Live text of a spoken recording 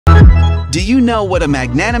Do you know what a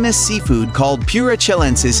magnanimous seafood called Pyura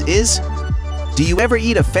Chilensis is? Do you ever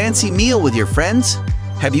eat a fancy meal with your friends?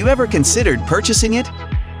 Have you ever considered purchasing it?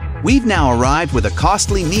 We've now arrived with a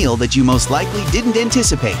costly meal that you most likely didn't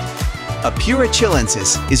anticipate. A Pyura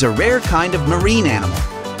Chilensis is a rare kind of marine animal.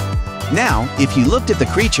 Now, if you looked at the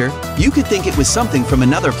creature, you could think it was something from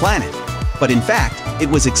another planet. But in fact, it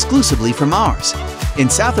was exclusively from ours. In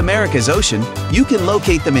South America's ocean, you can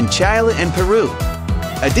locate them in Chile and Peru.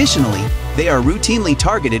 Additionally, they are routinely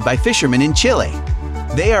targeted by fishermen in Chile.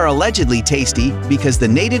 They are allegedly tasty because the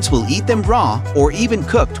natives will eat them raw or even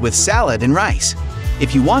cooked with salad and rice.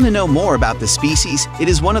 If you want to know more about the species, it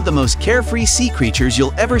is one of the most carefree sea creatures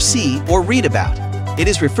you'll ever see or read about. It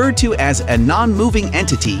is referred to as a non-moving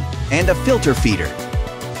entity and a filter feeder.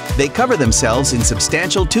 They cover themselves in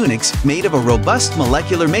substantial tunics made of a robust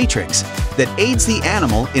molecular matrix that aids the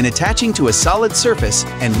animal in attaching to a solid surface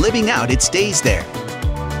and living out its days there.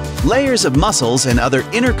 Layers of muscles and other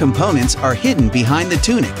inner components are hidden behind the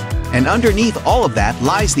tunic, and underneath all of that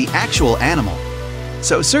lies the actual animal.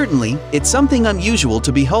 So certainly, it's something unusual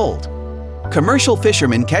to behold. Commercial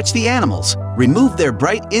fishermen catch the animals, remove their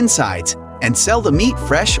bright insides, and sell the meat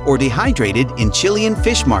fresh or dehydrated in Chilean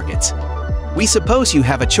fish markets. We suppose you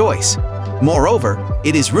have a choice. Moreover,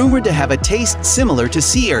 it is rumored to have a taste similar to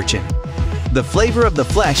sea urchin. The flavor of the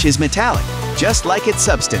flesh is metallic, just like its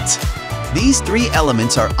substance. These three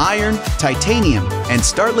elements are iron, titanium, and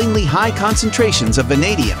startlingly high concentrations of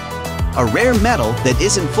vanadium, a rare metal that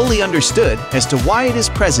isn't fully understood as to why it is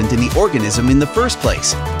present in the organism in the first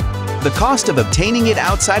place. The cost of obtaining it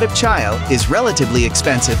outside of Chile is relatively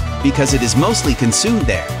expensive because it is mostly consumed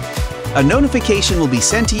there. A notification will be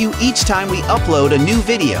sent to you each time we upload a new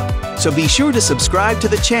video, so be sure to subscribe to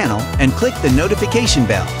the channel and click the notification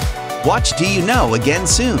bell. Watch Do You Know again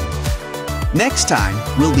soon. Next time,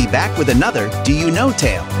 we'll be back with another Do You Know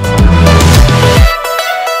tale.